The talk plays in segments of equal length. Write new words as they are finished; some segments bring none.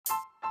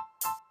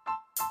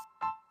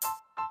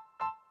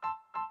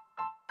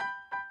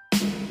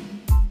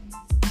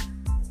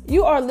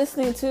You are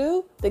listening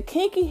to the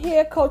Kinky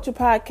Hair Culture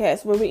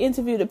Podcast, where we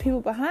interview the people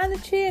behind the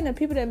chair and the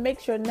people that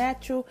make your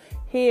natural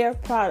hair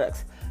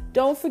products.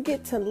 Don't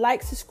forget to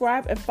like,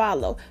 subscribe, and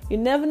follow. You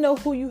never know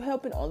who you're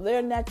helping on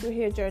their natural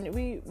hair journey.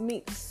 We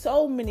meet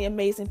so many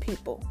amazing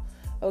people,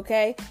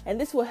 okay? And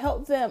this will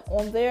help them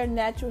on their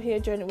natural hair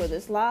journey, whether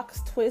it's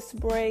locks, twists,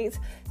 braids.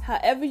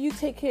 However you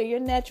take care of your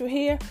natural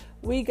hair,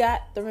 we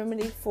got the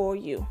remedy for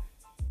you.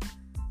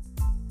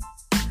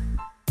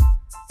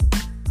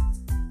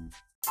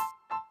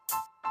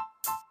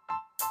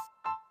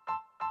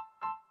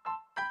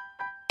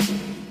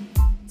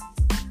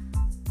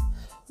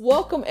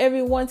 Welcome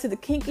everyone to the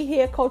Kinky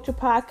Hair Culture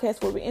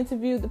Podcast, where we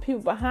interview the people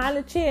behind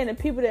the chair and the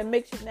people that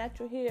make your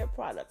natural hair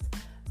products.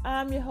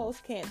 I'm your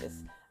host,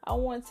 Candace. I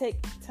want to take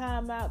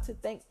time out to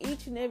thank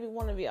each and every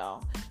one of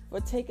y'all for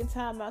taking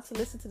time out to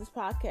listen to this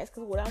podcast,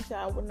 because without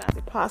y'all it would not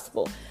be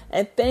possible.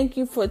 And thank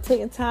you for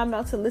taking time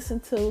out to listen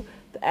to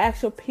the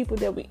actual people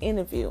that we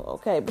interview,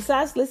 okay?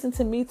 Besides listening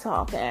to me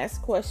talk and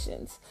ask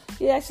questions,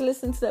 you actually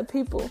listen to the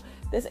people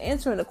that's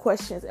answering the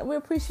questions. And we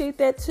appreciate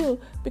that too,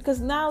 because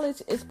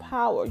knowledge is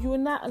power. You will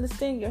not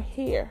understand your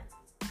hair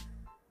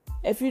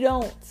if you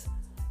don't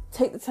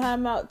take the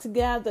time out to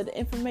gather the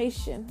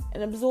information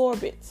and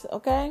absorb it,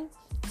 okay?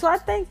 So I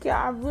thank y'all.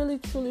 I really,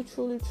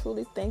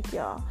 truly thank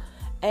y'all.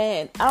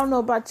 And I don't know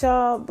about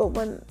y'all, but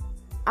when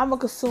I'm a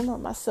consumer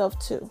myself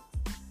too.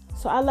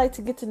 So I like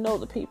to get to know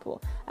the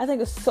people. I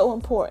think it's so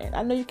important.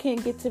 I know you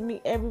can't get to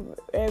meet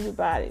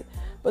everybody,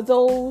 but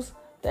those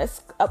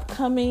that's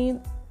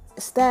upcoming,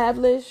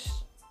 established,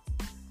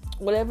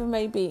 whatever it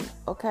may be,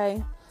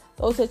 okay?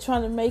 Those that are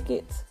trying to make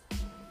it,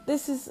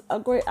 this is a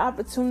great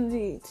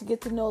opportunity to get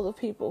to know the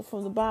people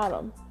from the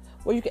bottom,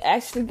 where you can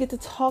actually get to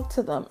talk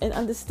to them and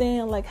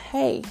understand, like,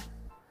 hey,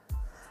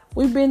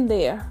 we've been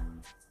there.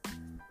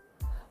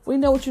 We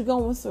know what you're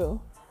going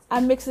through. I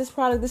mix this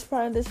product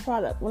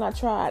when I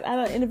tried. I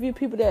don't interview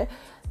people that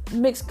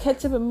mix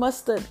ketchup and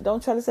mustard.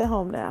 Don't try this at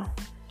home now.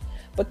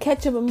 But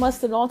ketchup and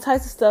mustard and all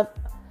types of stuff,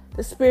 the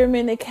experiment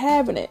in their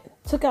cabinet.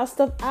 Took out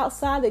stuff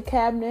outside the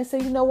cabinet and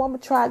said, you know what, I'm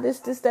going to try this,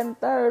 that, and the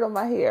third on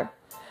my hair.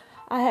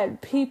 I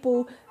had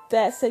people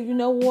that said, you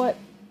know what,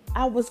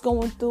 I was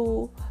going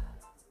through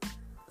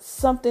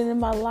something in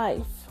my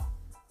life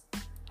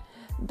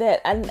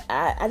that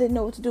I didn't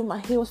know what to do. My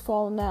hair was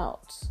falling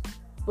out.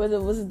 Whether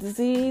it was a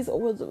disease or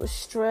whether it was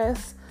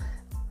stress,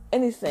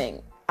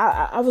 anything.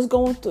 I was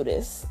going through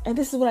this. And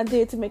this is what I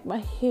did to make my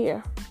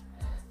hair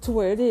to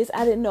where it is.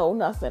 I didn't know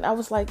nothing. I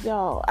was like,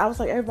 y'all, I was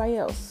like everybody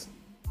else.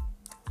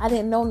 I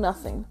didn't know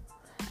nothing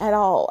at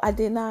all. I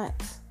did not.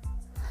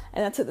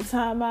 And I took the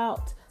time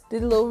out,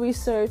 did a little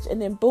research,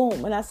 and then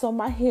boom. And I saw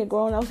my hair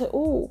growing. I was like,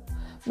 ooh,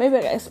 maybe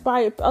I can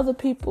inspire other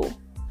people.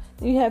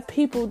 You have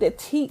people that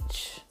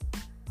teach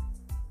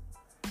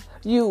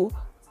you.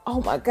 Oh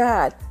my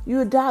God,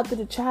 you adopted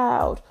a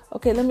child.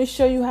 Okay, let me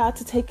show you how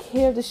to take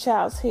care of the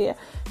child's hair.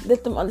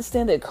 Let them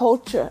understand their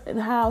culture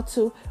and how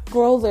to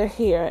grow their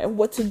hair and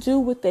what to do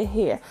with their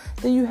hair.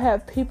 Then you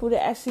have people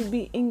that actually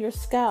be in your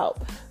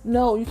scalp.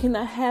 No, you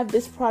cannot have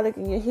this product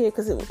in your hair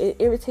because it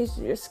irritates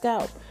your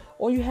scalp.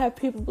 Or you have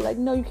people be like,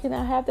 no, you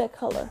cannot have that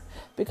color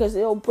because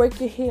it'll break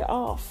your hair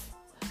off.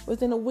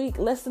 Within a week,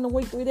 less than a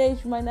week, 3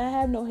 days, you might not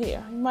have no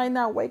hair. You might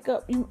not wake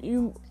up.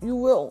 You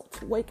will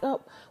wake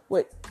up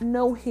with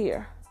no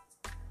hair.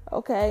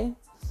 Okay,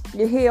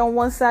 your hair on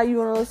one side, you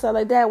on the other side,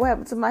 like that. What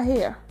happened to my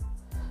hair?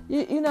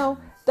 You know,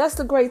 that's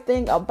the great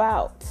thing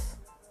about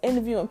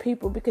interviewing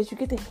people, because you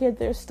get to hear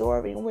their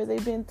story and where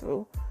they've been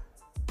through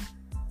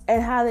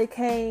and how they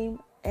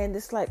came, and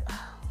it's like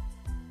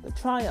the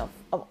triumph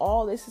of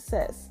all their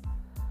success.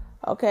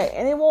 Okay,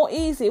 and it wasn't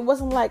easy. It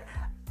wasn't like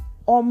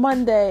on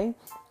Monday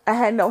I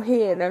had no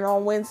hair, and then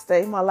on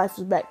Wednesday my life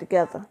was back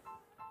together.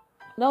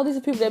 No, these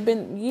are people that have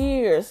been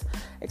years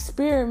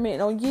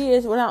experimenting on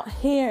years without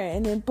hair,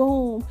 and then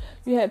boom,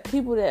 you have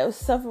people that are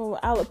suffering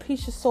with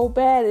alopecia so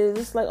bad it's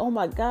just like, oh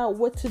my God,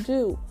 what to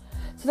do?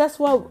 So that's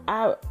why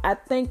I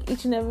thank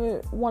each and every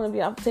one of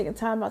y'all for taking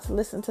time out to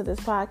listen to this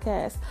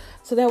podcast,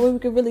 so that way we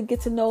can really get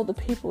to know the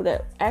people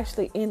that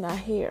actually in our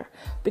hair,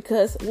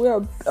 because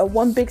we're a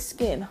one big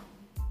skin.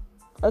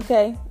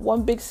 Okay,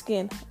 one big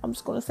skin. I'm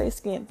just gonna say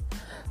skin,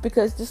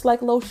 because just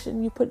like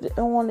lotion, you put it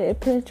on, it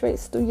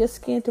penetrates through your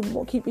skin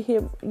to keep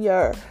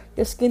your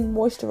skin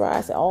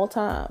moisturized at all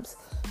times.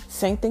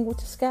 Same thing with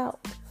your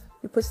scalp.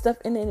 You put stuff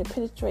in it and it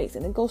penetrates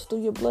and it goes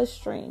through your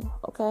bloodstream.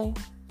 Okay,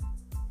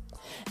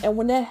 and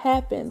when that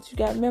happens, you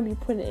gotta remember you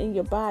put it in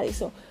your body.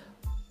 So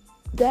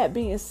that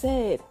being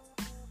said,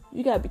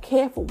 you gotta be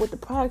careful with the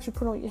products you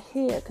put on your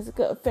hair, because it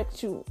could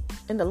affect you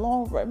in the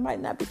long run. It might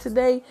not be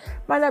today,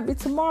 might not be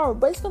tomorrow,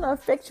 but it's gonna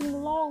affect you in the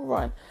long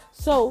run.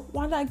 So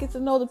why not get to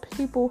know the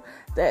people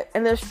that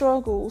and their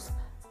struggles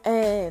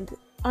and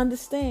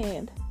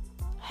understand,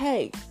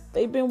 hey,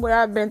 they've been what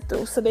I've been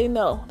through, so they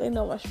know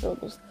my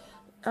struggles.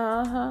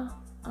 I'm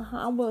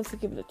willing to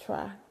give it a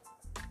try.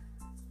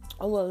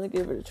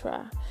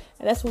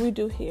 And that's what we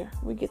do here.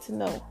 We get to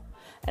know.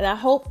 And I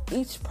hope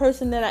each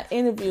person that I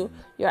interview,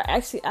 you're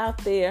actually out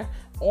there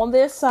on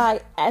their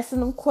side asking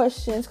them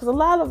questions. Because a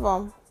lot of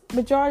them,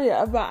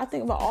 I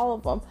think about all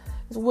of them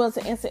is willing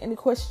to answer any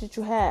questions that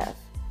you have.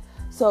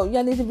 So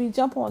y'all need to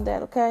jump on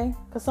that, okay?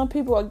 Because some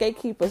people are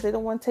gatekeepers. They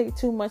don't want to take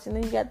too much. And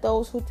then you got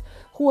those who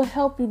will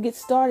help you get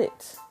started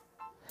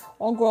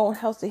on growing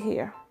healthy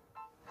hair.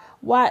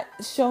 Why?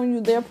 Showing you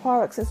their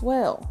products as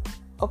well,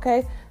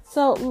 okay?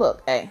 So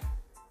look, hey,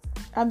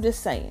 I'm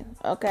just saying,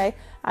 okay?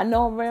 I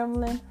know I'm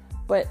rambling,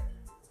 but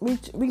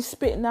we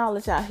spit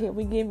knowledge out here.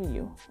 We giving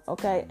you,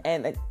 okay?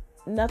 And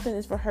nothing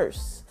is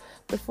rehearsed.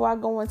 Before I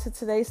go into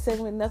today's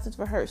segment, nothing's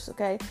rehearsed,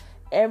 okay?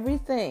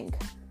 Everything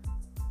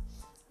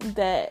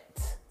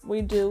that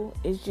we do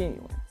is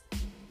genuine.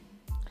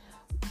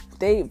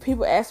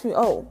 People ask me,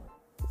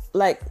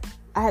 like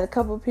I had a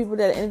couple of people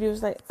that interviewed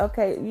was like,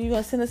 okay, you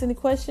gonna send us any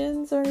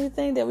questions or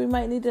anything that we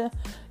might need to,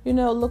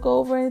 look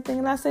over or anything?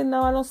 And I say,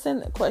 no, I don't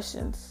send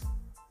questions.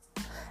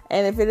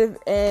 And if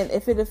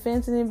it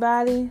offends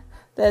anybody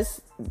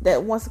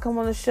that wants to come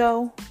on the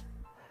show,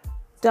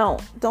 don't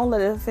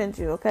let it offend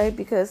you, okay?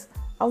 Because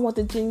I want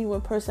the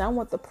genuine person. I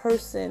want the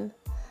person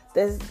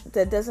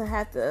that doesn't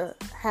have to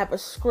have a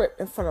script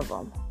in front of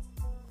them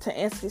to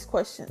answer these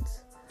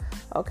questions,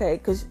 okay?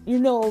 Because you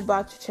know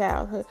about your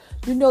childhood.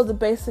 You know the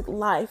basic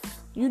life.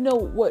 You know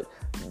what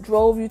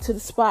drove you to the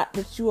spot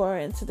that you are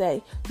in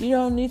today. You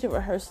don't need to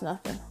rehearse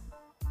nothing.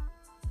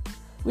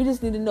 We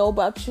just need to know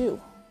about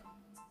you.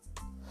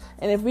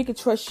 And if we could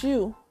trust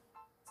you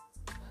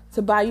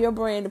to buy your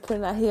brand and put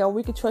it out here, or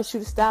we could trust you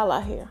to style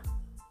out here,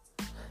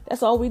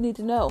 that's all we need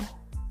to know.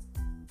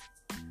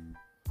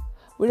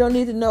 We don't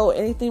need to know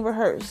anything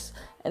rehearsed.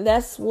 And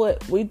that's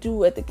what we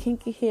do at the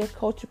Kinky Hair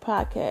Culture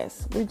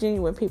Podcast. We're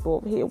genuine people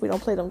over here. We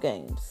don't play them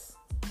games.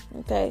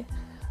 Okay?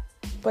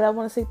 But I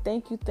want to say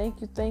thank you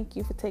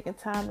for taking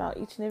time out,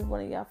 each and every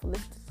one of y'all, for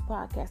listening to the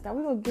podcast. Now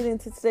we're going to get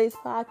into today's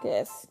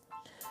podcast.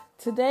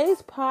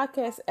 Today's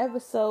podcast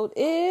episode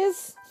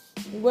is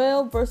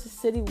well versus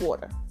city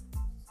water.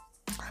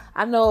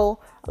 I know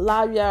a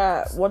lot of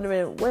y'all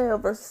wondering, well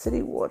versus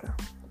city water.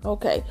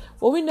 Okay.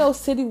 Well, we know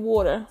city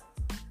water,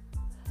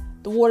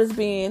 the water's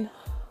being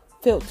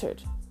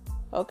filtered,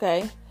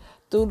 okay,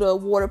 through the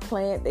water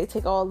plant. They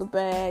take all the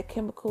bad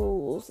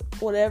chemicals,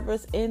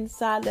 whatever's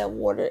inside that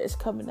water is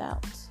coming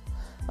out,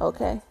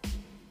 okay.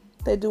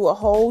 They do a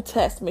whole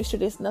test, make sure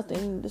there's nothing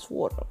in this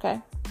water, okay.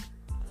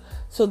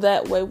 So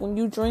that way, when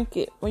you drink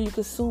it, when you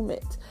consume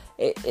it,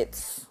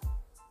 it's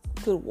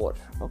good water,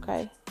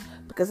 okay.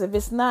 Because if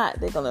it's not,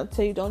 they're gonna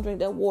tell you don't drink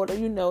that water. They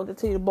tell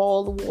you to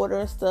boil the water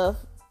and stuff.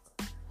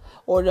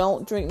 Or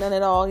don't drink none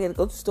at all. You gotta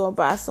go to the store and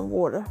buy some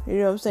water. You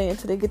know what I'm saying?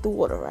 Until they get the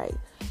water right.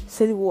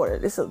 City water.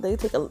 They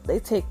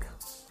take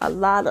a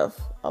lot of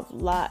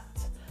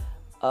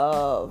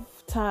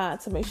time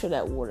to make sure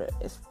that water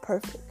is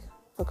perfect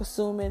for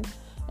consuming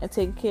and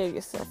taking care of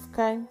yourself.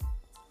 Okay.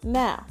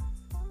 Now,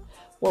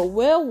 well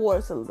water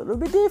is a little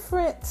bit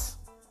different,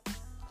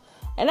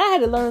 and I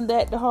had to learn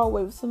that the hard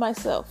way for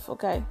myself.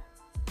 Okay.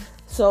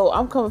 So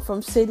I'm coming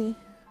from city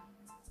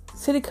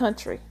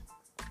country.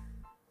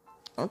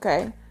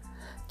 Okay.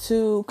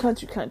 To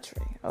country,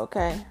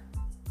 okay?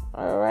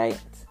 All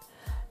right.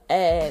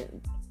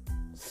 And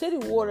city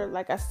water,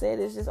 like I said,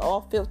 is just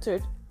all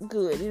filtered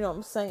good. You know what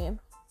I'm saying?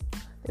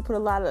 They put a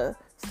lot of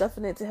stuff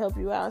in it to help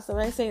you out. So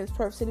I ain't saying it's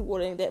perfect. City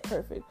water ain't that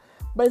perfect.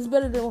 But it's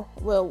better than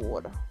well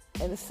water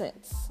in a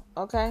sense,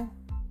 okay?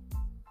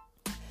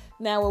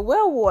 Now, with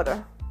well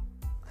water,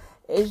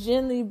 it's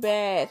generally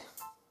bad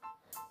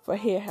for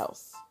hair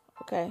health,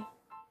 okay?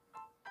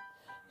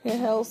 Hair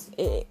health,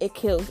 it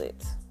kills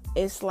it.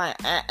 It's like,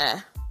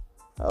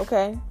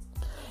 okay,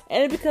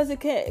 and because it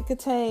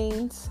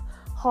contains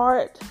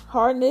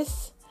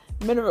hardness,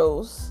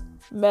 minerals,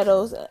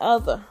 metals, and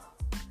other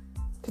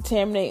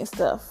contaminating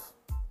stuff.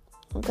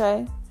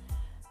 Okay,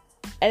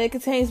 and it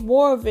contains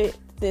more of it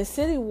than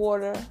city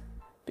water.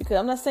 Because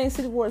I'm not saying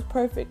city water is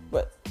perfect,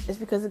 but it's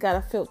because it got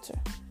a filter.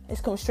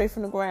 It's coming straight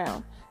from the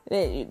ground.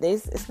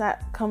 It's not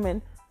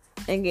coming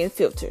and getting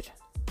filtered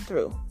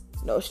through.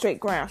 No, straight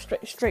ground,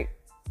 straight.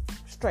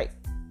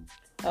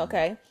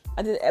 Okay.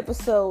 I did an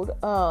episode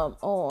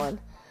on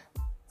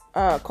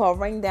called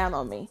Rain Down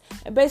on Me.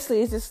 And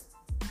basically it's just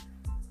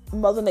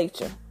Mother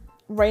Nature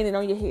raining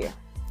on your hair.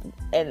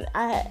 And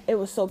it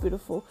was so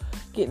beautiful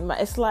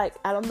it's like,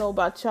 I don't know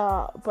about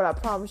y'all, but I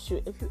promise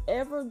you, if you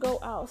ever go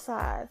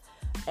outside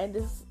and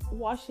just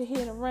wash your hair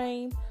in the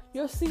rain,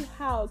 you'll see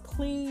how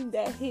clean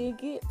that hair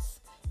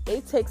gets.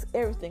 It takes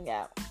everything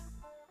out.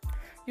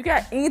 You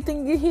got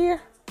anything in your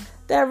hair,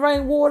 that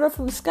rainwater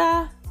from the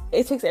sky,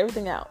 it takes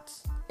everything out.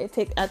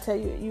 I tell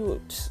you,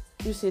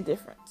 you see a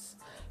difference.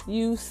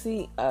 You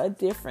see a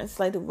difference.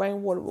 Like the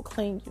rainwater will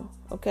clean you,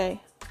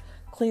 okay?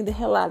 Clean the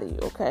hell out of you,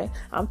 okay?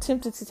 I'm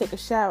tempted to take a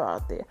shower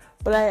out there,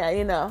 but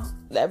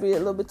that'd be a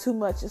little bit too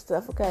much and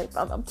stuff, okay?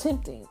 I'm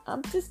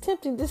just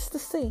tempting just to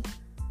see.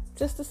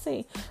 But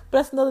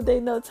that's another day,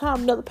 another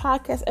time, another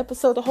podcast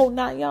episode, the whole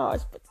 9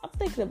 yards. But I'm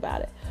thinking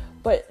about it.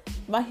 But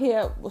my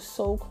hair was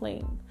so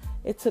clean.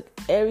 It took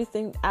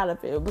everything out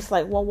of it. It was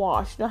like one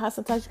wash. You know how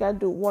sometimes you got to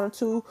do 1 or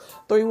 2,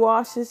 3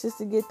 washes just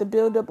to get the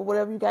buildup or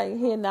whatever you got in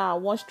your hair? Nah,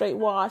 one straight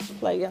wash,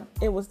 player.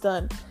 It was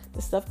done.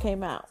 the stuff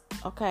came out.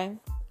 Okay,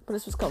 but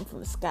this was coming from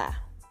the sky.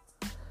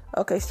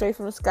 Okay, straight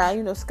from the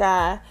sky.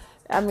 Sky.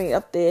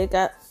 Up there it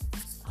got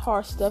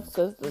harsh stuff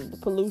because the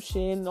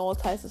pollution and all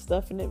types of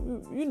stuff, and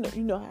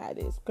you know how it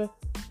is. Okay,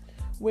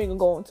 we ain't gonna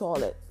go into all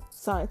that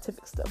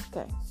scientific stuff.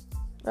 Okay,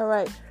 all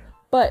right,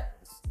 but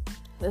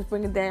let's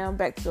bring it down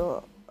back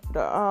to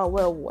the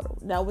well water.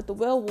 Now with the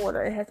well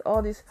water, it has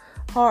all these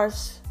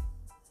harsh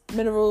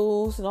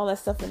minerals and all that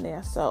stuff in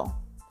there. So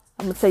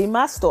I'm gonna tell you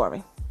my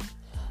story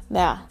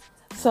now.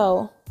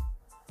 So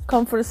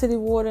come for the city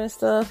water and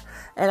stuff,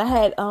 and I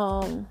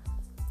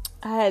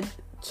had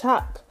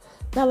chopped,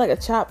 not like a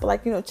chop, but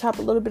like chop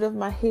a little bit of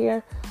my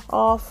hair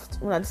off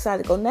when I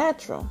decided to go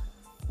natural.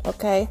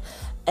 Okay,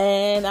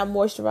 and I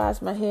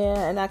moisturized my hair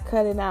and I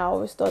cut it. And I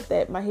always thought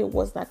that my hair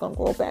was not gonna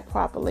grow back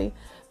properly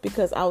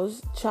because I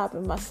was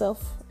chopping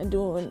myself and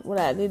doing what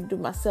I need to do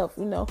myself.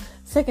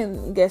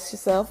 Second guess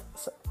yourself,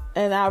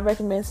 and I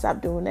recommend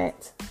stop doing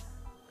that.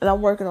 And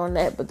I'm working on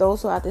that. But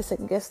those who are out there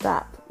second guess,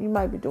 stop. You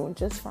might be doing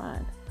just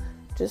fine.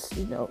 Just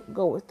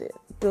go with it.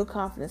 Build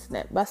confidence in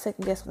that. But I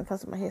second guess when it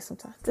comes to my hair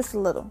sometimes, just a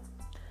little.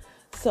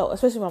 So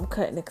especially when I'm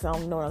cutting it because I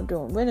don't know what I'm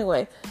doing. But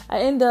anyway, I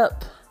end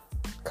up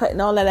cutting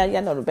all that out.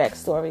 Y'all know the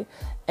backstory.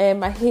 And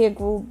my hair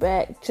grew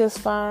back just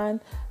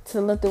fine to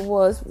the length it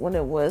was when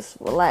it was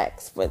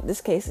relaxed. But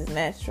this case is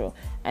natural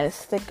and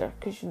it's thicker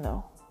because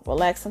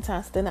relaxed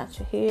sometimes thin out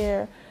your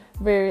hair.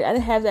 I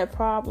didn't have that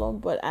problem,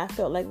 but I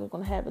felt like I was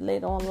going to have it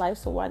later on in life.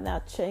 So why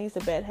not change the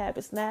bad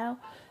habits now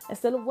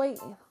instead of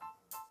waiting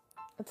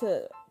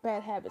until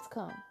bad habits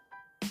come?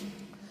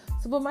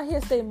 So, but my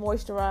hair stayed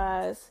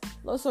moisturized.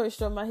 Long story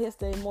short, my hair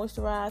stayed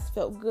moisturized.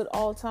 Felt good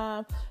all the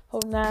time.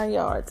 Whole 9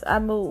 yards. I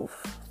moved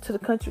to the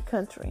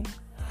country.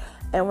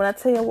 And when I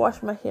tell you I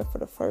washed my hair for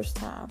the first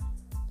time,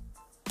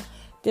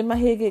 did my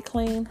hair get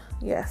clean?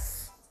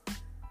 Yes.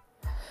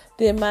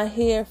 Did my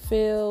hair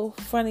feel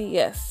funny?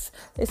 Yes.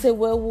 They say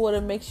well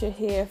water makes your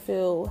hair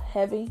feel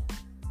heavy.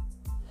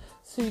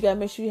 So you got to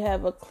make sure you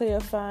have a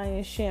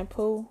clarifying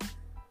shampoo.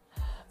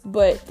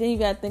 But then you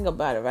got to think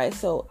about it, right?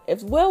 So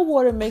if well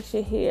water makes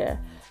your hair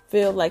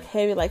feel like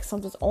heavy, like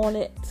something's on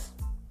it,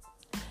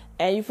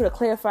 and you put a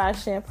clarifying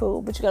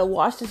shampoo, but you got to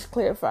wash this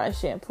clarifying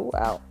shampoo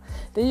out.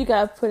 Then you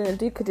got to put in a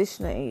deep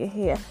conditioner in your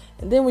hair.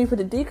 And then when you put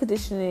the deep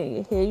conditioner in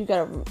your hair, you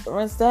got to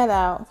rinse that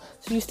out.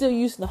 So you're still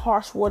using the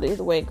harsh water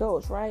either way it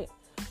goes, right?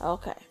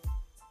 Okay.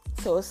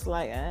 So it's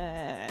like,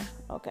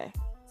 okay.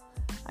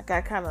 I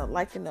got kind of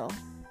like,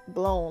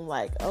 blown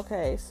like,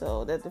 okay,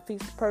 so that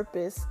defeats the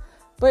purpose.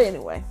 But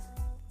anyway,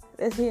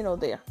 that's here nor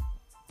there.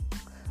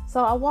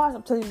 So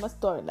I'm telling you my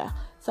story now.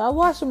 So I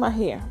washed my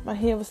hair. My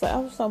hair was like,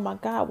 oh my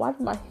God, why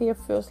do my hair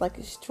feels like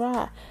it's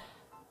dry?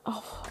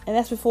 Oh, and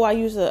that's before I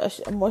used a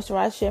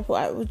moisturized shampoo.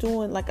 I was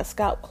doing like a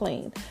scalp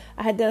clean.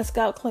 I had done a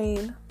scalp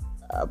clean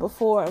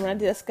before, and when I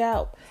did a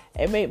scalp,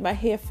 it made my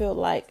hair feel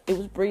like it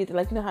was breathing.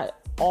 Like, how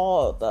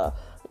all the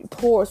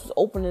pores was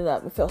opening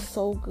up. It felt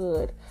so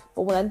good.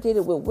 But when I did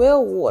it with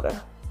well water,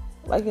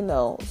 like,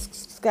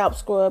 scalp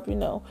scrub,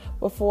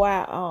 before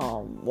I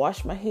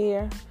wash my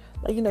hair,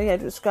 like, you have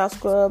to do a scalp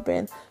scrub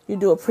and you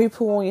do a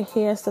pre-poo on your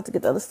hair and stuff to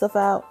get the other stuff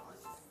out.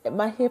 And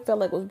my hair felt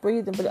like it was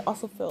breathing, but it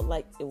also felt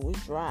like it was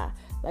dry,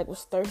 like it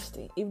was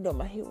thirsty, even though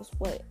my hair was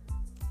wet.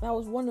 And I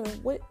was wondering,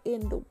 what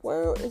in the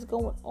world is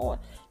going on?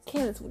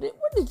 Candace,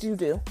 what did you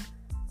do?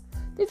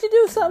 Did you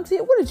do something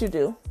to it? What did you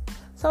do?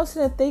 So I was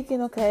sitting there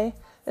thinking, okay,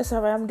 that's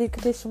all right. I'm going to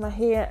decondition my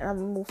hair and I'm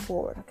going to move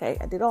forward. Okay,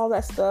 I did all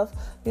that stuff,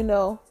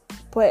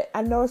 but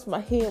I noticed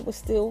my hair was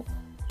still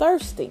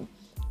thirsty.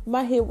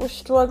 My hair was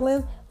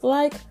struggling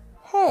like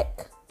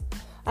heck.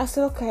 I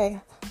said,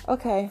 okay,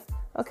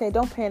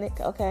 don't panic,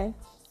 okay?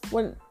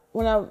 When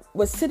I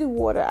with city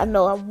water, I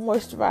know I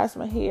moisturized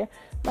my hair.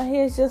 My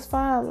hair is just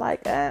fine.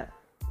 Like, I'm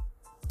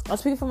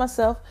speaking for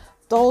myself.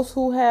 Those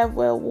who have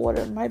well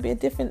water might be a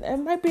different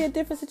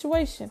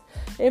situation.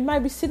 It might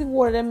be city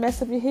water that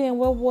mess up your hair, and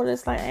well water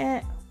is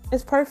like,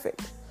 it's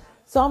perfect.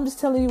 So I'm just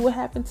telling you what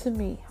happened to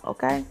me,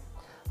 okay?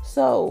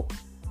 So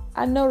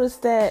I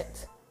noticed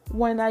that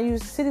when I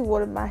used city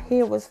water, my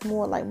hair was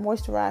more like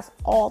moisturized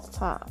all the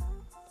time.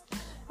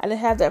 I didn't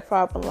have that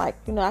problem. Like,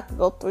 I could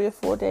go 3 or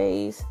 4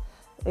 days,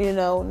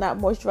 not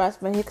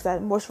moisturize my hair because I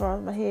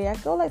moisturize my hair. I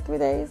go like 3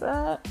 days.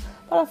 About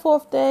the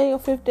 4th day or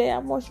 5th day, I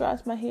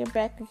moisturize my hair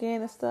back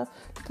again and stuff,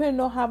 depending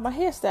on how my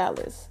hairstyle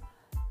is.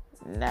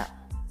 Now,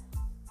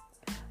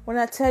 when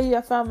I tell you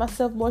I found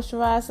myself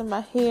moisturizing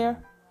my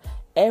hair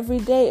every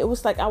day, it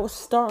was like I was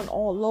starting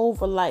all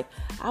over. Like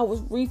I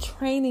was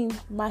retraining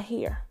my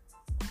hair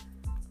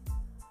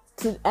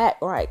to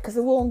act right, because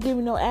it won't give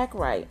me no act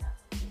right.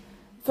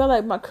 Felt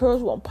like my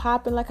curls weren't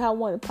popping like I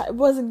wanted. It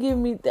wasn't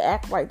giving me the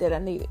act right that I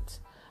needed.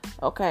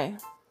 Okay.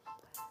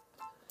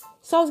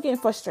 So I was getting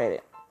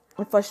frustrated.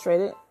 I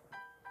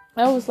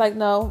was like,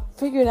 no,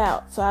 figure it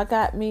out. So I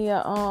got me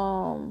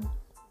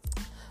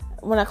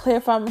when I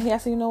clarified my hair, I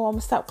said, I'm going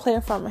to stop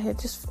clarifying my hair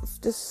just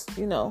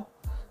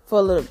for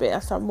a little bit. I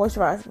started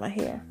moisturizing my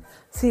hair.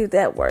 See if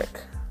that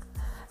worked.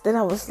 Then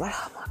I was like,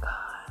 oh my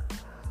God.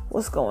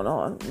 what's going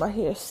on? My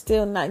hair is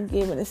still not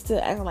giving. It's still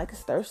acting like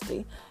it's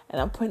thirsty.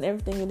 And I'm putting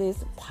everything it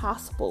is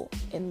possible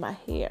in my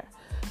hair.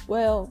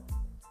 Well,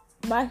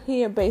 my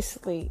hair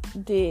basically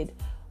did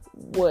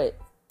what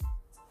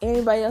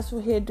anybody else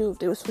would here do if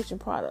they were switching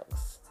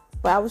products.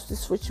 But I was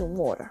just switching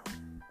water.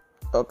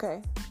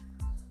 Okay?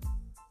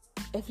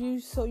 If your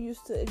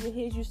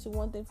hair's used to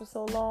one thing for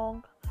so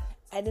long,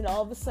 and then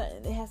all of a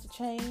sudden it has to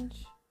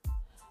change,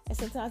 and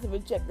sometimes it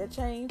rejects that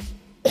change.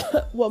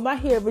 Well, my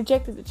hair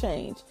rejected the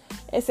change.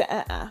 It said,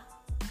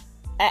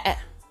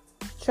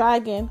 try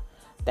again.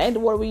 That ain't the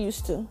water we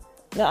used to.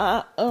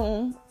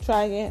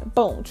 Try again.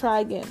 Boom,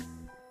 try again.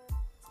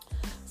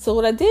 So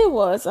what I did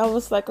was, I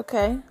was like,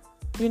 okay,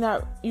 you're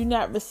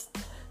not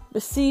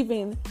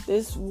receiving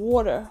this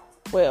water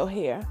well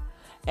here,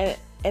 and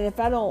if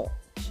I don't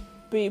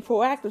be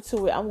proactive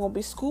to it, I'm gonna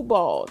be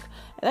schoolballed.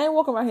 And I ain't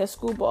walking around here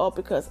schoolballed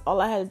because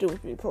all I had to do was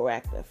be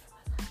proactive.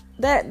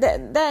 That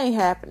ain't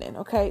happening,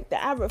 okay?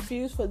 That I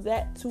refuse for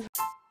that to.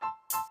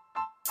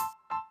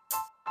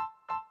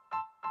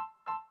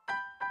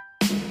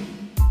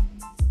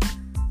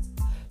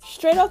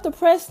 Straight off the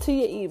press to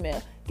your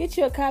email. Get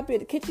you a copy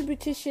of the Kitchen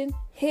Beautician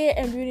Hair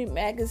and Beauty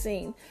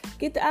Magazine.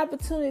 Get the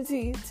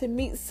opportunity to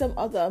meet some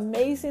of the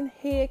amazing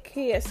hair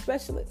care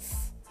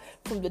specialists,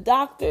 from the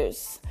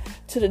doctors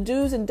to the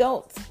do's and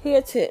don'ts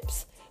hair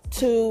tips,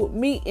 to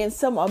meet in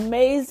some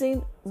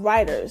amazing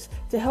writers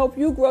to help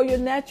you grow your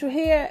natural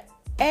hair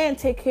and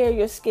take care of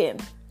your skin.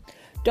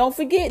 Don't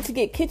forget to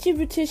get Kitchen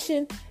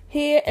Beautician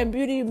Hair and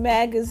Beauty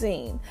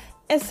Magazine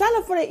and sign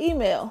up for the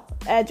email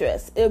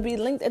address. It'll be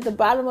linked at the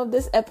bottom of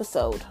this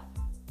episode.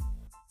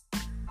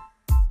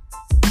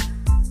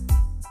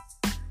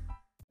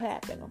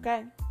 Happen,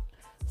 okay?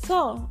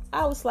 So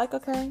I was like,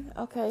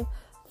 okay.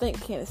 Think,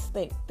 Candace,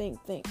 think.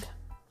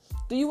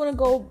 Do you want to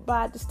go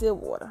buy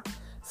distilled water?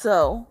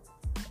 So,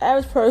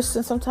 average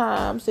person,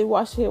 sometimes they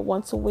wash their hair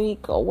once a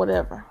week or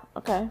whatever,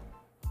 okay?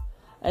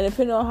 And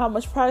depending on how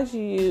much product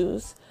you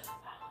use,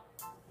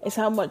 it's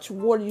how much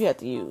water you have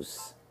to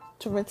use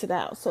to rinse it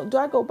out. So, do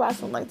I go buy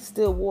some like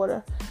distilled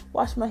water,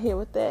 wash my hair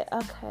with that?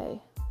 Okay.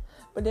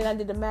 But then I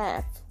did the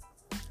math.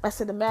 I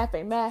said the math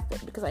ain't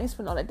mathing because I ain't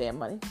spending all that damn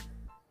money.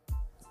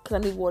 Because I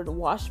need water to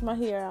wash my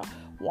hair out,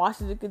 wash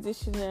the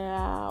conditioner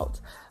out.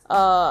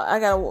 I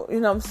gotta, you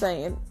know what I'm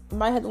saying?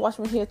 Might have to wash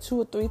my hair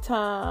 2 or 3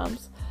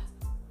 times.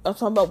 I'm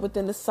talking about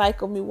within the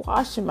cycle of me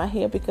washing my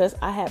hair, because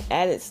I have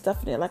added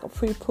stuff in it like a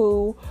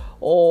pre-poo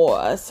or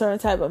a certain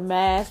type of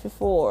mask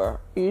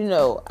before,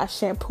 I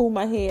shampoo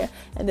my hair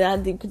and then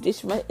I deep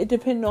condition my hair. It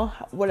depends on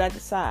what I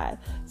decide.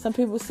 Some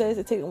people say it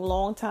takes them a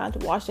long time to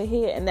wash their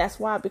hair, and that's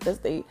why, because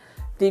they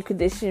deep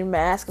condition,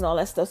 mask and all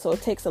that stuff, so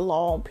it takes a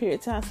long period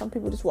of time. Some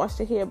people just wash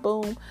their hair,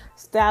 boom,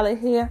 style their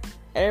hair.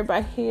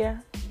 Everybody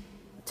hair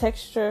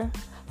texture,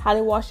 how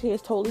they wash their hair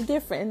is totally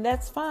different, and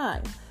that's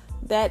fine.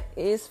 That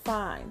is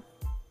fine.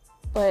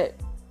 But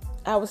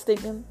I was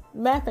thinking,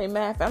 math ain't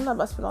math. I'm not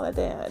about to spend all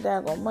that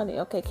daggone money.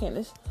 Okay,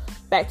 Candace,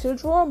 back to the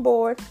drawing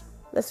board.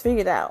 Let's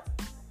figure it out.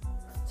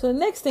 So the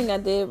next thing I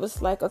did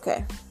was like,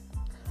 okay,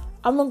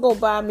 I'm going to go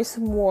buy me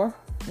some more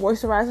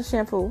moisturizer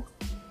shampoo.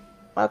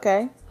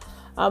 Okay.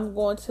 I'm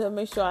going to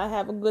make sure I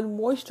have a good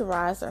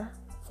moisturizer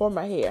for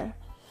my hair.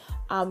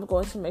 I'm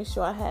going to make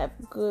sure I have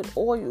good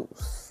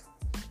oils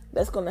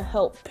that's going to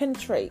help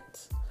penetrate,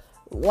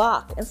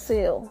 lock, and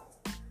seal,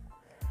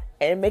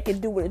 and make it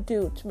do what it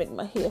do to make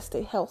my hair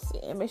stay healthy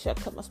and make sure I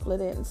cut my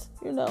split ends,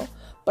 But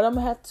I'm going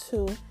to have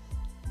to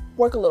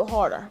work a little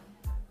harder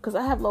because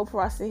I have low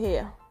porosity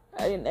hair.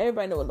 And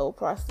everybody know what low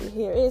porosity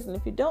hair is. And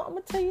if you don't, I'm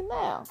going to tell you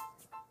now.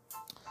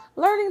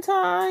 Learning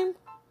time.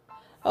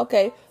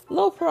 Okay,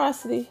 low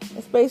porosity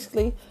is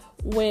basically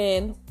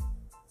when,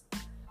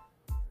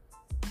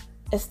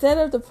 instead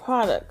of the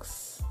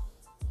products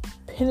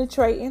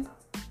penetrating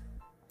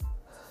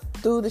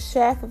through the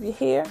shaft of your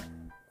hair,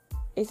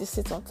 it just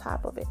sits on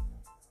top of it.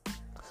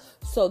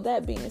 So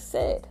that being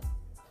said,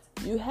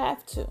 you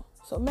have to.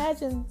 So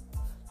imagine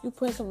you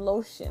put some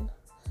lotion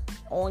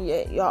on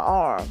your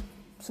arm,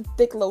 some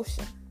thick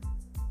lotion,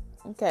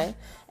 okay?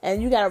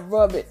 And you gotta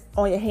rub it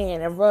on your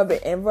hand and rub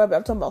it and rub it.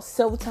 I'm talking about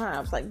several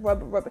times, like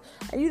rub it.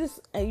 And you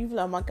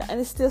like, oh my God, and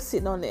it's still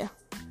sitting on there.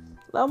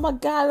 Like, oh my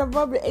God, I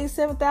rubbed it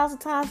 87,000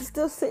 times, it's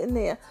still sitting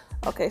there.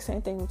 Okay,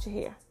 same thing with your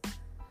hair.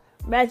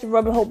 Imagine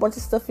rubbing a whole bunch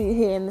of stuff in your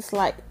hair and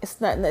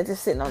it's nothing that's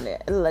just sitting on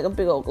there. It looks like a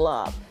big old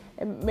glob.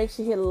 It makes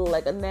your hair look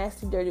like a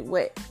nasty, dirty,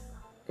 wet.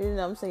 You know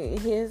what I'm saying?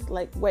 Your hair's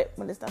like wet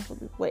when it's not supposed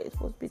to be wet. It's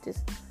supposed to be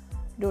just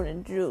doing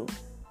it due,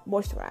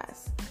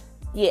 moisturize.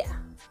 Yeah,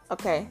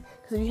 okay.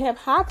 Because if you have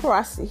high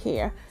porosity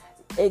hair,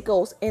 it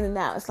goes in and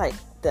out. It's like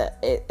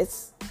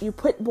you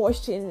put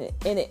moisture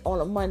in it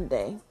on a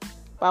Monday.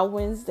 By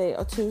Wednesday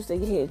or Tuesday,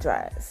 your hair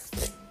dries.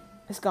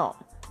 It's gone.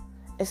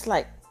 It's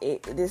like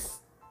it just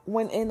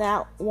went in and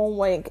out one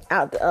way and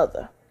out the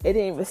other. It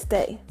didn't even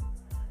stay.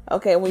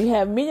 Okay, when you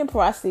have medium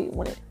porosity,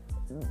 when it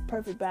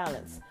perfect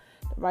balance,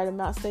 the right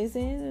amount stays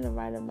in and the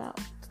right amount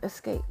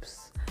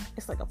escapes.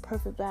 It's like a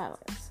perfect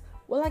balance.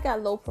 Well, I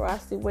got low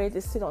porosity where it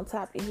just sit on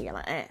top of your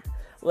hair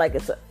like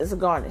it's a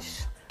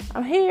garnish.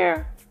 I'm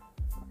here.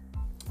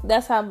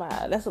 That's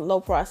a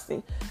low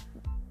porosity.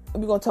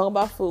 We're going to talk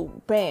about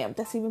food. Bam.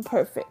 That's even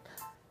perfect.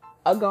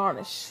 A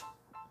garnish.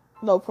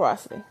 Low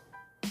porosity.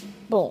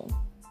 Boom.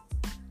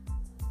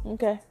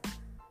 Okay.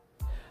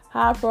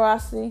 High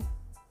porosity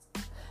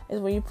is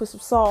when you put some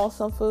salt on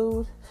some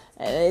food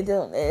and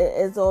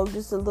it absorbs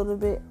just a little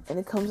bit and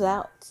it comes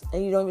out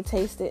and you don't even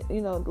taste it.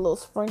 You know, a little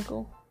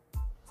sprinkle.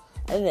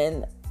 And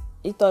then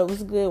you thought it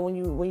was good when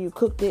you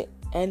cooked it,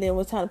 and then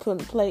when it's time to put it on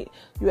the plate,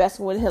 you ask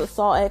them where the hell the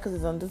salt at because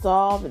it's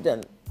undissolved, it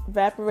doesn't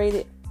evaporate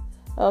it.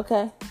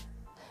 Okay.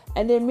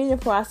 And then medium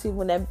porosity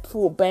when that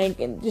food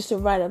banking, just the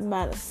right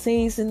amount of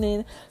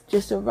seasoning,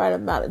 just the right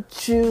amount of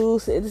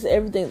juice, it's just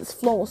everything is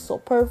flowing so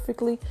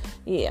perfectly.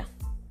 Yeah.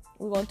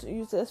 We're going to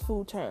use that as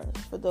food terms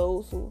for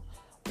those who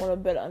want a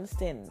better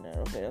understanding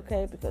of it,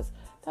 okay? Because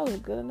that was a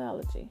good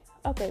analogy.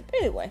 Okay, but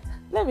anyway,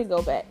 let me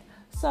go back.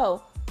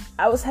 So,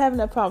 I was having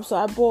that problem, so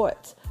I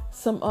bought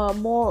some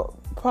more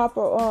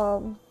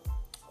proper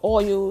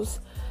oils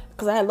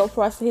because I had low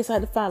porosity here, so I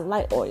had to find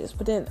light oils.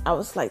 But then I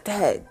was like,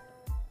 Dad,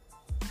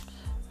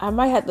 I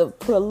might have to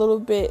put a little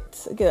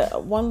bit,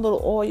 get one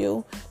little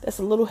oil that's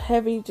a little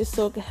heavy just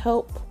so it can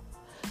help.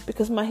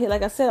 Because my hair,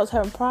 like I said, I was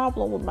having a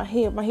problem with my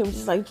hair. My hair was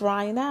just like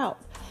drying out.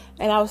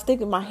 And I was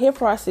thinking my hair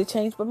porosity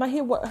changed, but my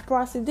hair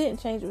porosity didn't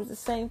change. It was the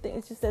same thing.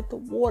 It's just that the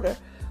water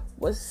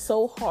was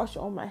so harsh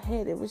on my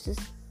head. It was just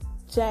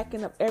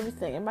jacking up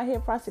everything. And my hair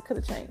porosity could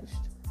have changed.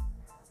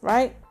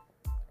 Right?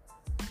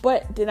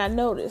 But then I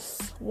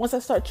noticed, once I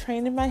started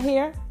training my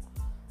hair,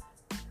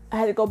 I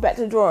had to go back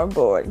to the drawing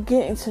board,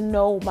 getting to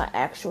know my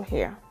actual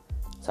hair.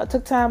 So I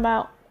took time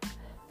out.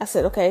 I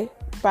said, okay,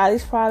 buy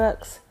these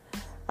products.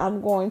 I'm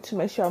going to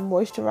make sure I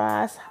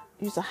moisturize.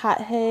 Use a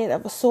hot head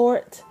of a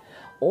sort.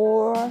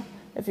 Or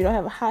if you don't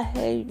have a hot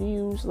head, you can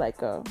use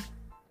like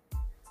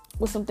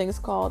what's some things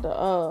called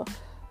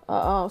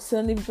a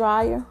saline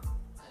dryer.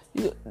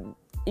 You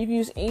can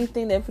use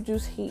anything that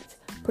produces heat.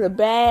 Put a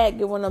bag,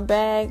 get one of them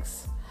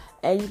bags,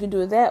 and you can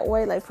do it that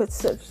way. Like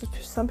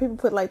some people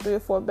put like 3 or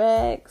 4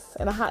 bags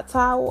in a hot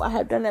towel. I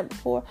have done that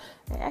before,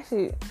 and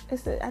actually,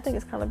 I think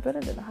it's kind of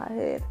better than a hot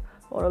head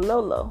or a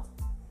low.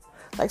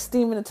 Like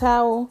steaming a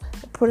towel,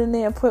 put in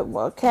there and put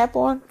a cap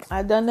on.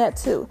 I've done that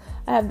too.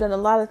 I have done a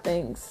lot of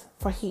things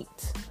for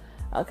heat.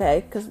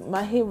 Okay, because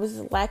my hair was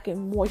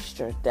lacking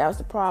moisture. That was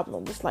the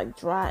problem. It was like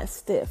dry and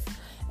stiff.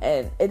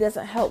 And it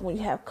doesn't help when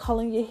you have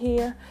color in your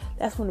hair.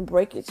 That's when the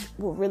breakage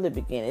will really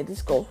begin. It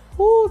just goes,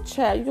 whoo,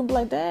 child. You can be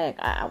like, dang,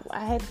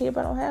 I have hair,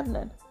 but I don't have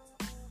none.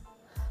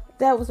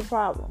 That was the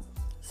problem.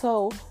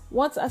 So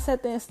once I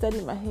sat there and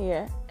studied my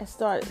hair and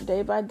started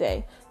day by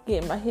day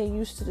getting my hair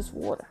used to this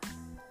water,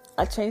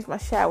 I changed my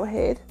shower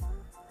head.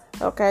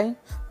 Okay?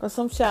 Because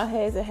some shower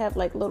heads that have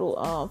like little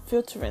a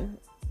filter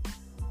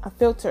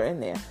in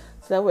there.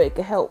 So that way it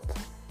can help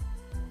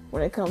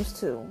when it comes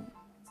to,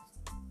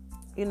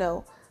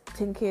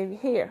 taking care of your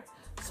hair.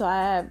 So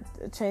I have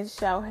changed the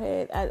shower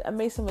head. I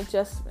made some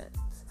adjustments.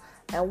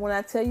 And when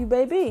I tell you,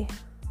 baby,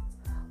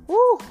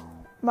 woo,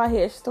 my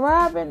hair is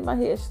thriving.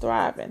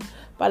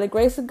 By the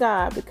grace of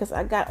God, because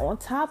I got on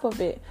top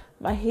of it,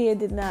 my hair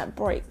did not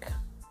break.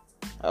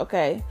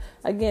 Okay?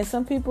 Again,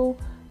 some people,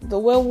 the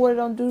well water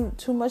don't do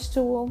too much to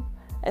them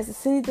as the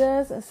city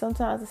does. And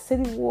sometimes the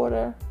city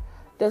water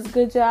does a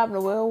good job and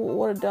the well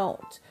water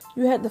don't.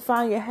 You have to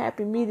find your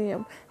happy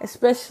medium,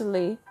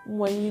 especially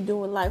when you're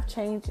doing life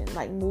changing,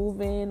 like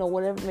moving or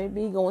whatever it may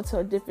be, going to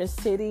a different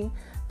city.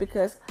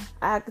 Because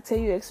I could tell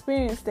you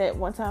experience that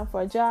one time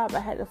for a job. I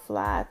had to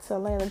fly to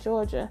Atlanta,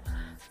 Georgia.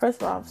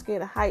 First of all, I'm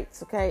scared of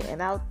heights, okay?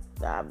 And I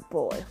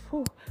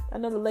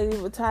know the lady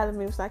retired of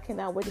me, so I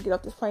cannot wait to get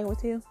off this plane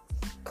with you.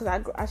 Because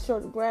I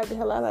sure grabbed the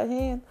hell out of her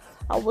hand.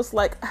 I was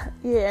like,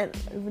 yeah, and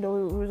even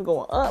though we was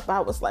going up, I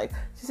was like,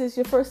 she said, it's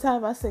your first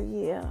time? I said,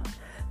 yeah.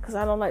 Because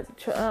I don't like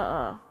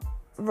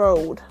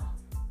road,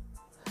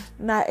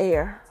 not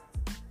air.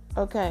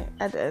 Okay,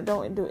 I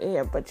don't do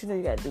air, but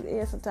you got to do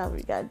air sometimes.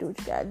 You got to do what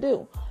you got to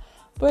do.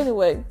 But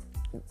anyway,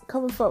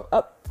 coming from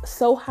up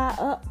so high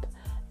up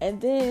and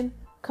then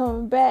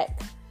coming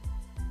back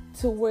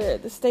to where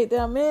the state that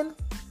I'm in,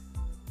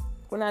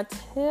 when I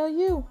tell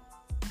you,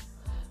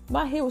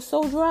 my hair was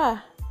so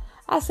dry.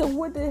 I said,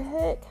 what the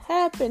heck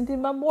happened? Did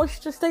my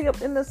moisture stay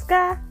up in the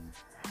sky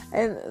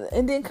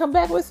and then come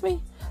back with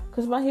me?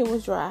 Because my hair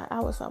was dry.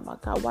 I was, oh my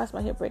God, why is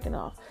my hair breaking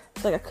off?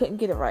 It's like I couldn't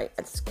get it right.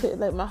 I just couldn't,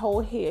 like my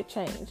whole hair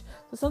changed.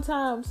 So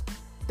sometimes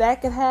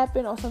that could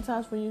happen, or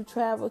sometimes when you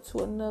travel to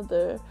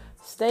another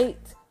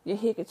state, your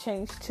hair could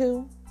change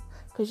too.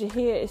 Because your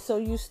hair is so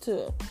used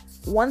to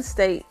one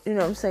state,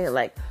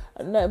 like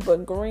nothing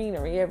but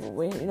greenery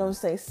everywhere,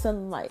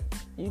 sunlight.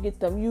 You get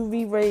them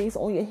UV rays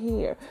on your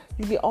hair.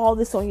 You get all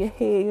this on your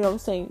hair,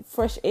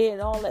 fresh air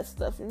and all that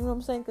stuff. You know what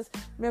I'm saying? Because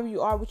remember,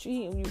 you are what you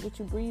eat, what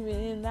you breathing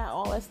in and out,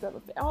 all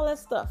that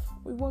stuff.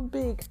 We want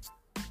big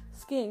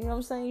skin, you know what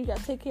I'm saying? You got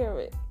to take care of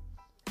it.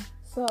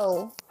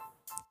 So,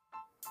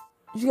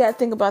 you got to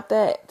think about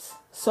that.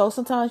 So,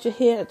 sometimes your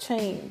hair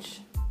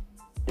change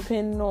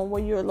depending on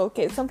where you're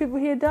located. Some people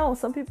here don't.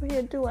 Some people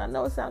here do. I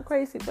know it sounds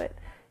crazy, but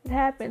it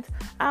happens.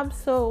 I'm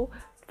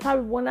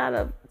probably one out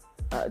of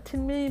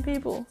 10 million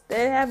people that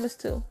it happens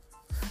to.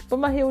 But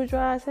my hair was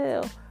dry as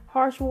hell.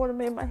 Harsh water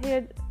made my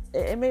hair,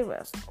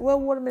 well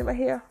water made my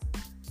hair,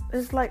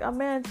 it's like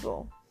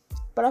unmanageable.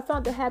 But I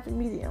found the happy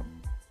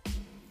medium.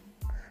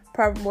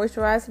 Probably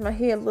moisturizing my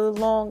hair a little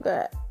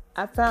longer.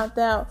 I found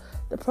out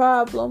the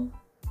problem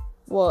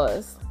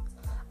was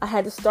I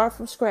had to start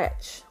from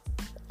scratch.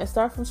 And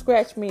start from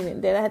scratch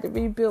meaning that I had to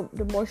rebuild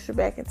the moisture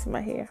back into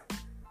my hair.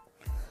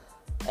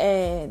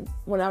 And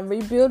when I'm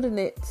rebuilding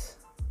it,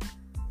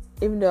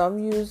 even though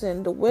I'm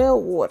using the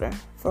well water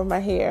for my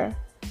hair,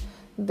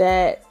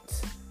 that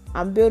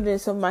I'm building it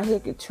so my hair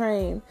can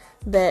train,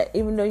 that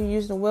even though you're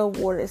using the well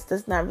water, it's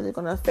just not really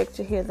going to affect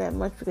your hair that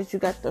much because you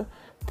got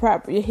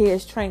your hair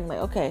is trained.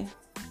 Like,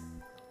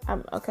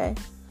 I'm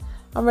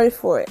ready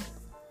for it.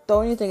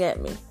 Throw anything at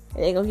me.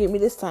 It ain't going to get me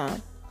this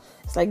time.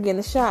 It's like getting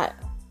a shot.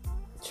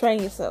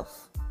 Train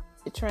yourself.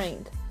 You're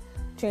trained.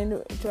 Train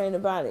the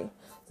body.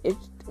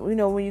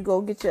 When you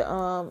go get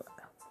your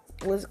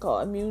what's it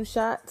called, immune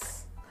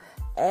shots,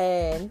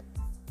 and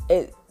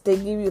they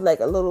give you like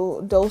a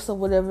little dose of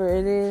whatever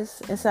it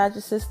is inside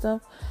your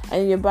system,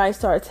 and your body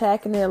start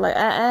attacking it like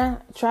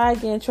try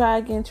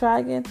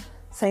again.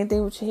 Same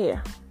thing with your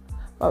hair.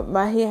 But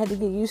my hair had to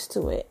get used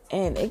to it,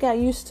 and it got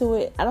used to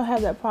it. I don't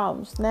have that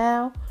problems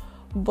now,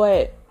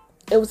 but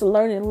it was a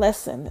learning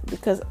lesson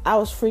because I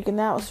was freaking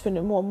out,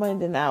 spending more money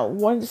than I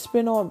wanted to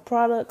spend on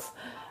products.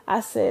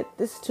 I said,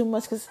 this is too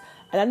much.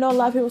 And I know a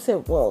lot of people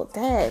said, well,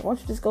 Dad, why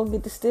don't you just go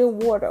get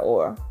distilled water,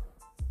 or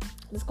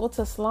let's go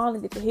to a salon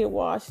and get your hair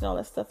washed and all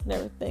that stuff and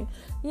everything.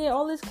 Yeah,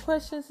 all these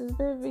questions is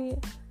very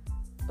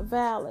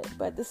valid.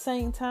 But at the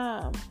same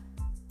time,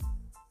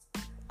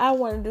 I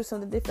want to do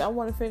something different. I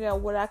want to figure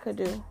out what I could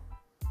do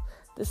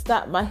to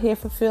stop my hair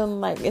from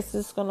feeling like it's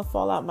just going to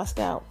fall out my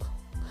scalp.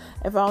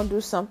 If I don't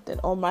do something,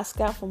 or my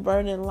scalp from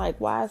burning, like,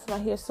 why is my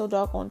hair so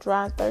doggone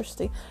dry and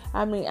thirsty?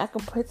 I mean, I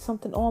can put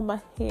something on my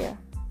hair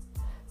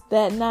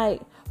that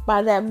night.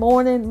 By that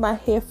morning, my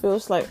hair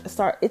feels like,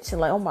 start itching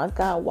like, oh my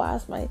God, why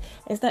is my,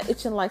 it's not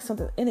itching like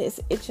something in it. It's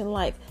itching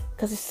like,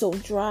 because it's so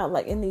dry,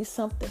 like it needs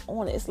something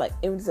on it. It's like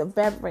it was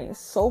evaporating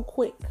so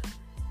quick.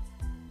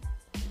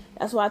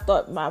 That's why I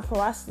thought my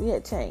porosity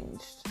had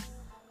changed.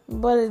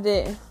 But it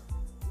didn't.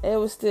 It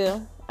was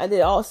still, I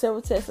did all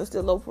several tests, it was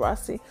still low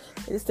porosity.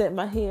 It just that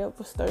my hair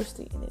was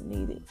thirsty and it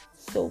needed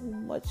so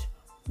much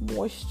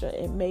moisture.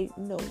 It made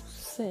no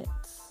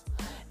sense.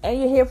 And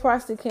your hair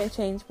porosity can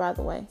change, by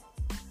the way.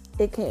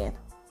 It can.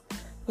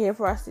 Your hair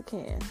porosity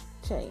can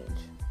change.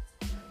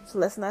 So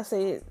let's not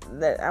say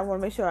that. I want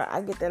to make sure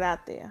I get that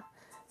out there.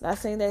 Not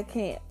saying that it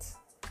can't.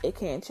 It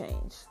can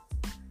change.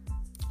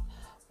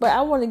 But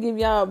I want to give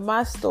y'all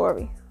my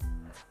story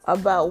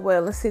about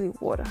well and city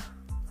water.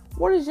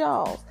 What is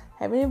y'all's?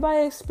 Have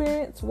anybody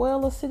experienced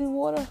well or city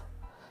water?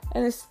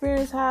 And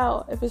experienced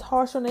how, if it's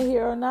harsh on the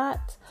hair or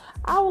not?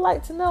 I would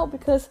like to know,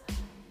 because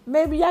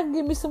maybe y'all can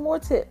give me some more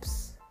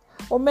tips.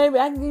 Or maybe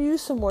I can give you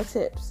some more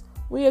tips.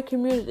 We are a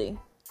community.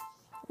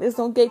 There's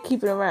no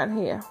gatekeeping around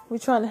here. We're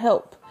trying to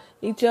help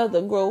each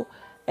other grow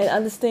and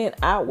understand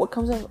what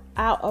comes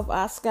out of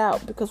our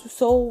scalp, because for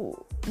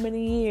so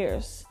many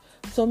years,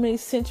 so many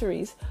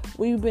centuries,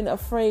 we've been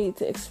afraid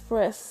to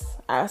express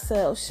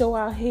ourselves, show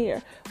our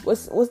hair.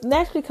 What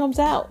naturally comes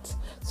out.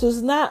 So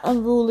it's not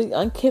unruly,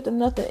 unkempt, or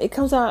nothing. It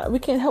comes out. We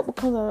can't help what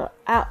comes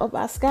out of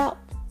our scalp.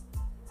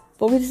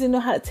 But we just didn't know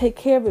how to take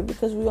care of it,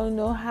 because we only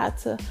know how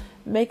to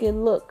make it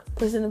look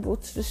presentable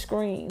to the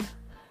screen.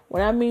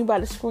 What I mean by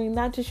the screen,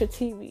 not just your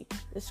TV,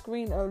 the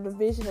screen of the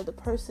vision of the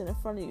person in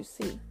front of you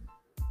see.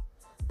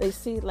 They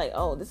see like,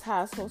 oh, this is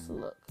how it's supposed to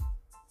look.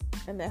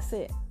 And that's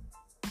it.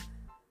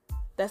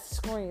 That's the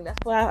screen. That's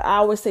why I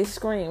always say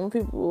screen. When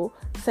people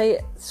say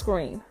it,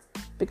 screen.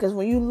 Because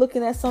when you're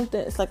looking at something,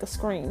 it's like a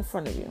screen in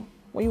front of you.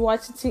 When you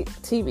watch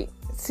TV,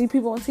 see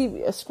people on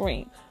TV, a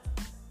screen.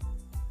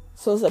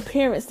 So it's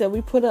appearance that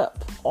we put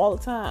up all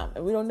the time.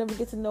 And we don't never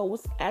get to know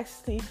what's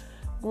actually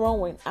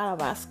growing out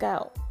of our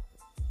scalp.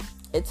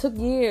 It took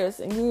years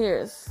and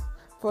years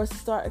for us to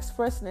start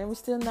expressing it. And we're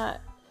still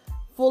not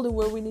fully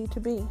where we need to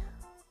be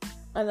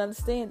and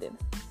understanding.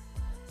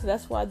 So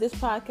that's why this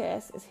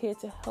podcast is here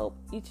to help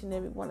each and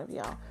every one of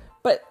y'all.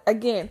 But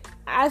again,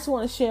 I just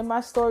want to share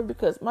my story,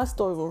 because my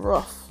story was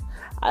rough.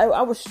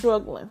 I was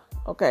struggling.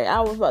 Okay,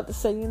 I was about to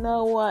say, you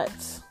know what?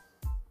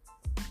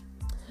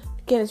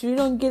 Again, if you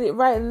don't get it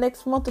right in the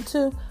next month or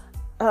two,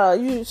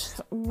 you're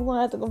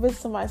gonna have to go visit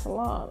somebody's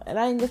salon. And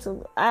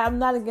I'm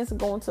not against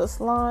going to a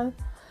salon,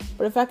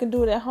 but if I can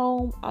do it at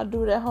home, I'll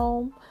do it at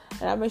home.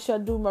 And I make sure I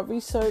do my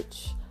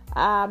research.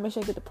 I make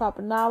sure I get the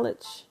proper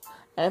knowledge.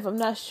 And if I'm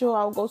not sure,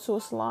 I'll go to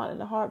a salon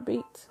in a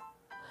heartbeat.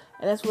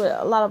 And that's what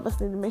a lot of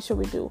us need to make sure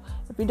we do.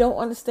 If you don't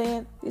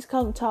understand, these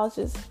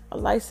cosmetologists are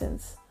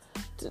licensed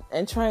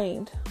and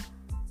trained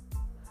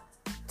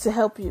to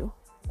help you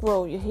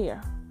grow your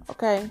hair.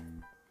 Okay?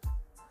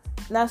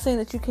 Not saying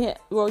that you can't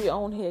grow your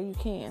own hair. You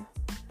can.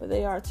 But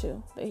they are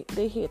too.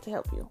 They're here to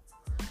help you.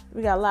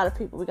 We got a lot of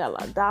people. We got a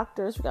lot of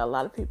doctors. We got a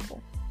lot of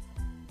people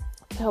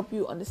to help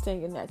you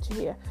understand your natural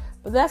hair.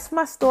 But that's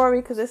my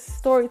story, because it's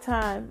story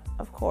time,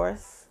 of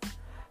course.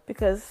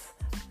 because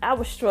I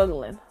was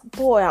struggling.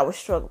 Boy, I was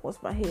struggling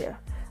with my hair.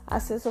 I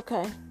said, it's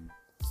okay.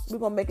 We're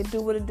going to make it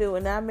do what it do.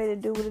 And I made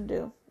it do what it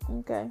do.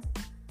 Okay.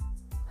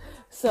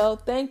 So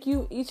thank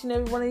you, each and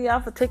every one of y'all,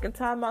 for taking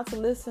time out to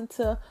listen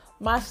to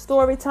my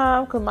story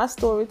time. Because my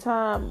story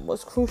time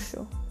was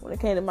crucial when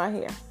it came to my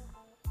hair.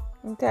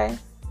 Okay.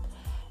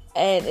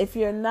 And if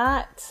you're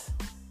not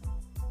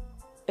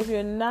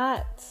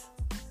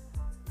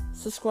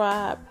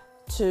subscribed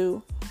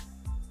to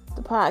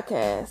the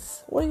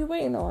podcast, what are you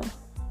waiting on?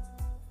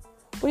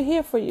 We're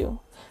here for you.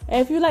 And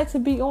if you'd like to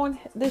be on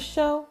this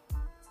show,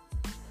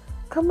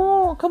 come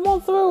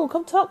on through.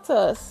 Come talk to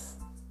us.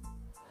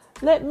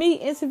 Let me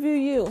interview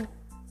you.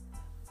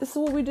 This is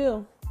what we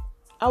do.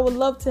 I would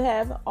love to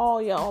have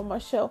all y'all on my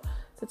show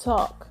to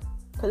talk,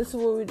 because this is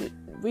what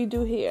we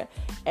do here.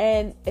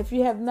 And if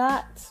you have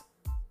not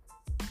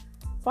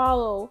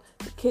followed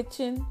the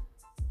Kitchen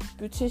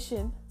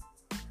Beautician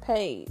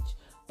page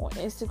on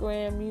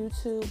Instagram,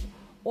 YouTube,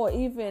 or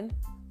even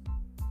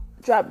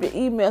drop your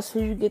email so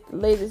you get the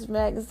latest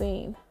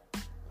magazine,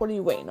 what are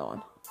you waiting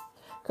on?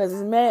 Because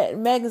this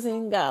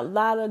magazine got a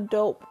lot of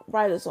dope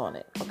writers on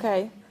it,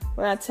 okay?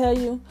 When I tell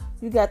you,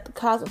 you got the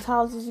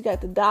cosmetologists, you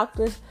got the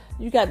doctors,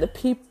 you got the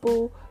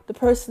people, the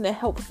person that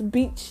helps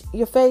bleach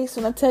your face.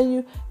 When I tell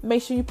you,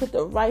 make sure you put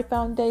the right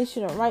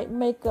foundation, the right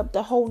makeup,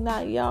 the whole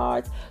 9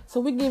 yards. So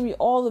we give you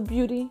all the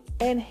beauty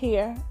and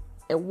hair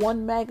in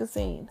one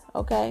magazine,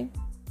 okay?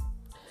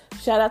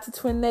 Shout out to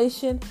Twin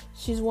Nation.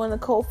 She's one of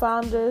the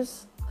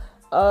co-founders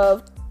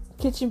of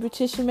Kitchen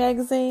Beautician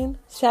magazine.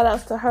 Shout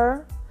outs to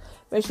her.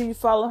 Make sure you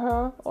follow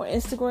her on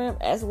Instagram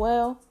as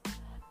well.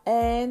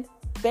 And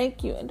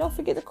thank you. And don't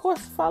forget, of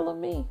course, to follow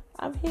me.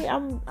 I'm here.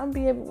 I'm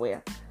be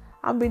everywhere.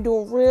 I'm be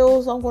doing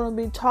reels. I'm going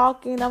to be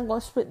talking. I'm going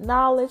to spit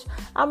knowledge.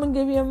 I'm going to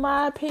give you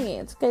my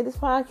opinions. Okay, this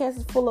podcast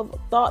is full of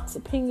thoughts,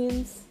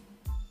 opinions,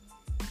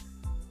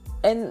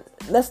 and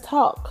let's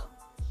talk.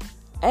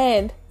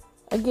 And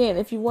again,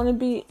 if you want to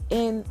be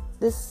in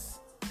this,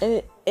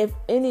 and if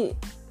any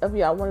of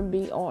y'all want to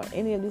be on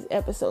any of these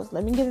episodes,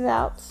 let me get it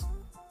out.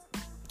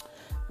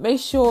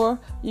 Make sure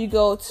you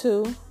go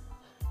to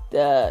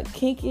the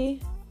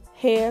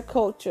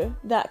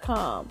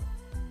kinkyhairculture.com.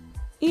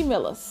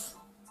 Email us.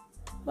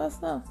 Let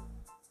us know.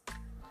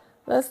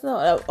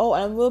 Oh,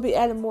 and we'll be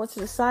adding more to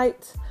the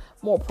site,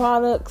 more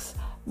products,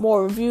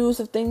 more reviews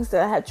of things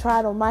that I had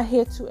tried on my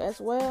hair too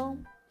as well,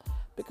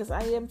 because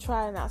I am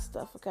trying out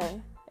stuff, okay?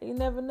 And you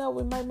never know,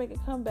 we might make a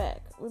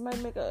comeback. We might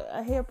make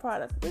a hair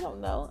product. We don't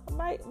know.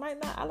 Might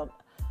not. I don't.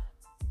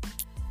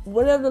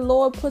 Whatever the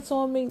Lord puts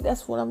on me,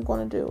 that's what I'm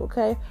going to do,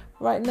 okay?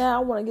 Right now,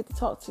 I want to get to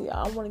talk to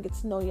y'all. I want to get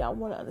to know y'all. I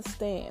want to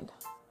understand,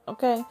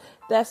 okay?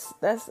 I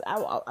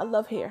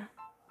love hair.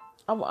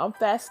 I'm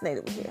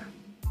fascinated with hair,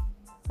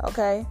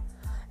 okay?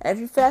 And if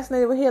you're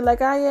fascinated with hair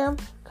like I am,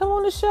 come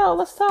on the show.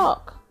 Let's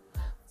talk.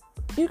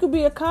 You could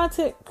be a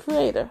content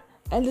creator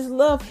and just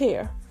love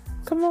hair.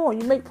 Come on.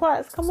 You make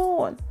products. Come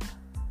on.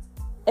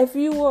 If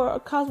you were a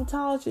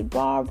cosmetology,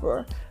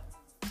 barber,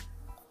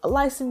 a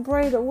licensed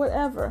braider,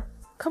 whatever,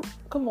 come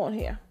on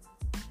here.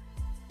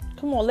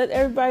 Come on, let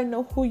everybody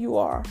know who you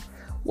are,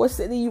 what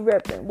city you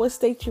repping, what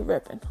state you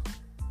repping,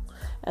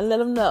 and let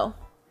them know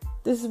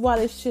this is why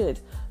they should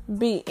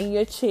be in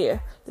your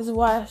chair. This is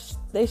why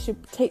they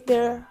should take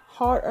their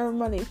hard-earned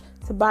money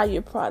to buy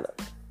your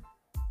product.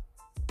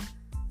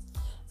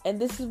 And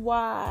this is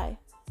why,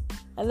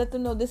 and let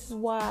them know this is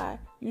why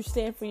you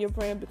stand for your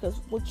brand,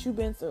 because what you've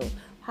been through,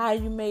 how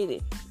you made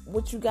it,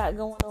 what you got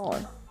going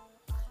on.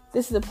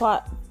 This is a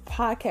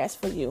podcast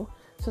for you.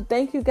 So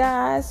thank you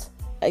guys.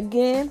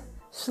 Again,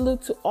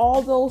 salute to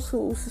all those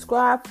who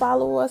subscribe,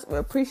 follow us. We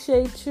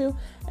appreciate you.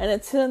 And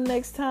until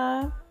next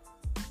time,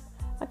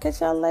 I'll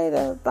catch y'all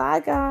later.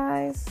 Bye,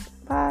 guys.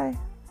 Bye.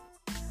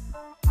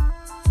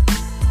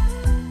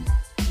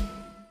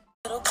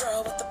 Little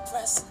girl with the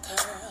press and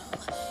curl.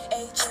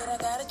 8 I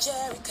got a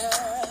Jerry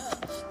curl.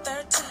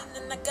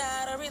 13 and I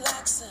got a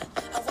relaxer.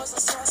 I was a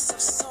source of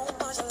so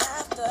much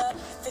laughter.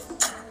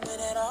 15 when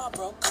it all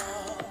broke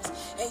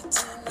off. 18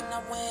 when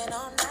I went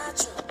on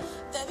natural.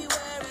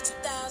 February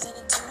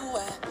 2002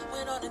 I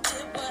went on and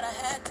did what I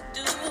had to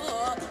do,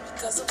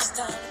 because it was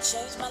time to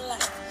change my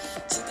life,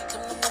 to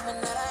become the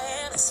woman that I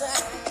am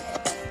inside.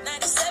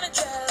 97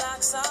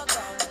 dreadlocks all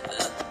gone. I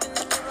looked in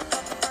the mirror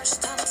for the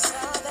first time. I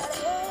saw that,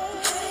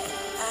 hey,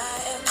 I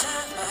am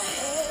not my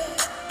head.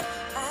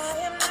 I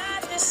am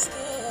not this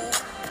skin.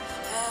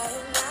 I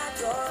am not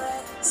your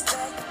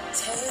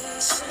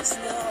expectations,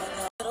 no.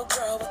 Little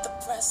girl with the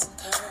press and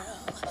curl.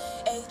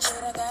 8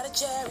 I got a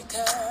Jerry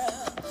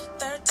curl.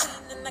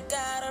 13 and I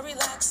got a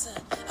relaxer.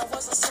 I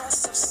was a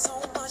source of so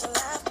much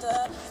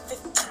laughter.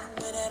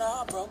 15 when it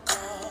all broke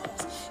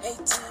off.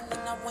 18 when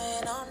I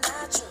went on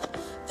natural.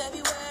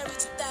 February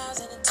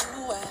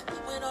 2002 I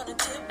went on and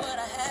did what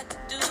I had to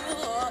do,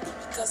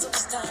 because it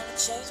was time to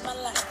change my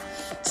life,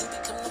 to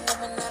become the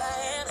woman that I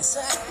am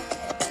inside.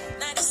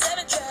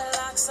 97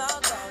 dreadlocks all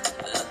gone.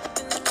 I looked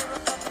in the mirror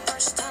for the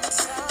first time. I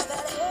saw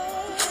that,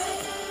 hey,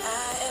 I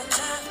am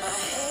not my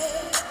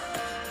head.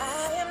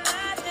 I am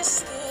not this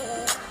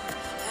skin.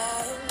 I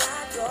am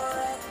not your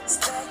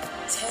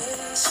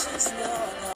no, no.